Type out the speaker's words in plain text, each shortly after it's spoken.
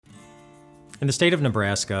In the state of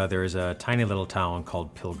Nebraska, there is a tiny little town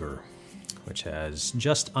called Pilger, which has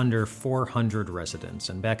just under 400 residents.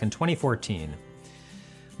 And back in 2014,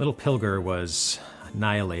 little Pilger was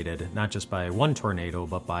annihilated not just by one tornado,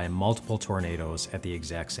 but by multiple tornadoes at the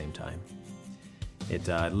exact same time. It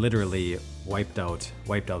literally wiped out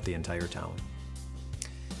the entire town.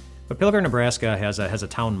 But Pilger, Nebraska has a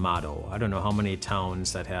town motto. I don't know how many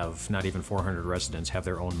towns that have not even 400 residents have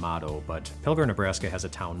their own motto, but Pilger, Nebraska has a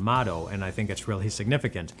town motto, and I think it's really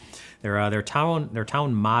significant. Their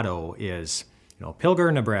town motto is,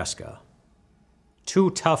 Pilger, Nebraska, too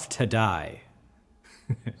tough to die.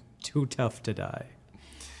 Too tough to die.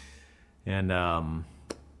 And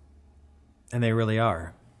they really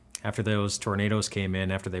are. After those tornadoes came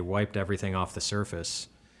in, after they wiped everything off the surface,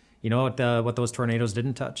 you know what those tornadoes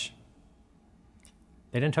didn't touch?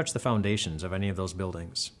 They didn't touch the foundations of any of those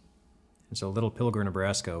buildings. And so little Pilger,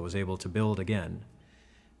 Nebraska was able to build again,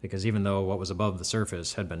 because even though what was above the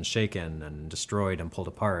surface had been shaken and destroyed and pulled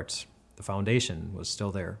apart, the foundation was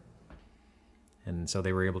still there. And so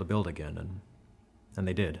they were able to build again, and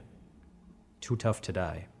they did. Too tough to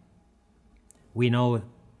die. We know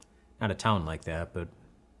not a town like that, but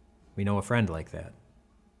we know a friend like that.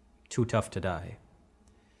 Too tough to die.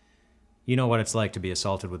 You know what it's like to be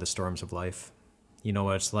assaulted with the storms of life. You know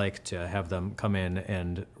what it's like to have them come in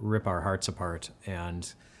and rip our hearts apart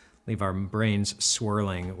and leave our brains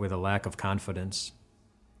swirling with a lack of confidence.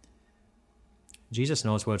 Jesus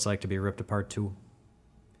knows what it's like to be ripped apart too.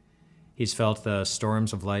 He's felt the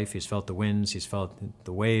storms of life. He's felt the winds. He's felt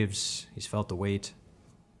the waves. He's felt the weight.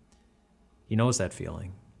 He knows that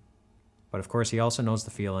feeling. But of course, he also knows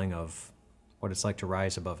the feeling of what it's like to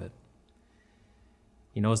rise above it.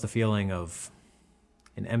 He knows the feeling of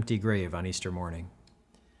an empty grave on Easter morning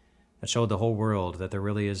that showed the whole world that there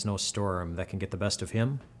really is no storm that can get the best of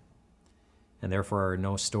him, and therefore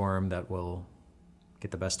no storm that will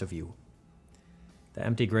get the best of you. The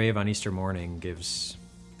empty grave on Easter morning gives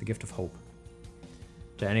the gift of hope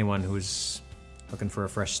to anyone who's looking for a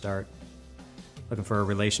fresh start, looking for a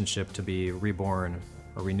relationship to be reborn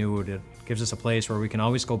or renewed. It gives us a place where we can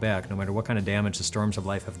always go back, no matter what kind of damage the storms of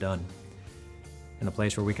life have done, and a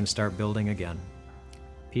place where we can start building again,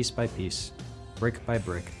 piece by piece, brick by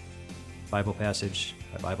brick, Bible passage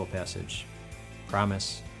by Bible passage,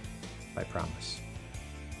 promise by promise.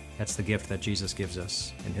 That's the gift that Jesus gives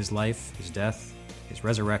us in his life, his death, his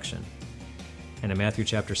resurrection, and in Matthew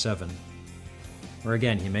chapter 7, where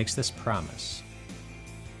again he makes this promise.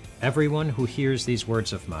 Everyone who hears these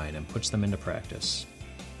words of mine and puts them into practice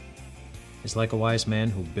is like a wise man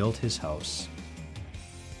who built his house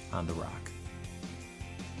on the rock.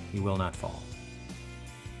 He will not fall.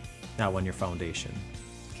 Not when your foundation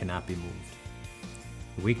cannot be moved.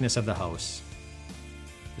 The weakness of the house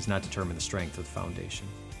does not determine the strength of the foundation.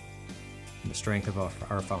 And the strength of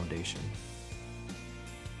our foundation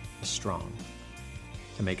is strong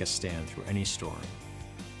to make us stand through any storm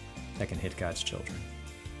that can hit God's children.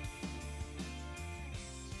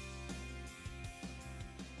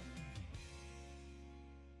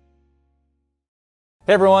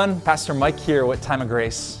 Hey everyone, Pastor Mike here with Time of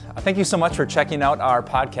Grace. Thank you so much for checking out our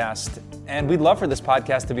podcast, and we'd love for this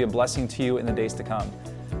podcast to be a blessing to you in the days to come.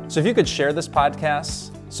 So if you could share this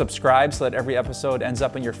podcast, subscribe so that every episode ends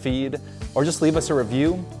up in your feed, or just leave us a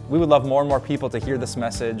review, we would love more and more people to hear this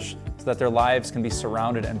message so that their lives can be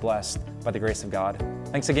surrounded and blessed by the grace of God.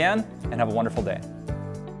 Thanks again, and have a wonderful day.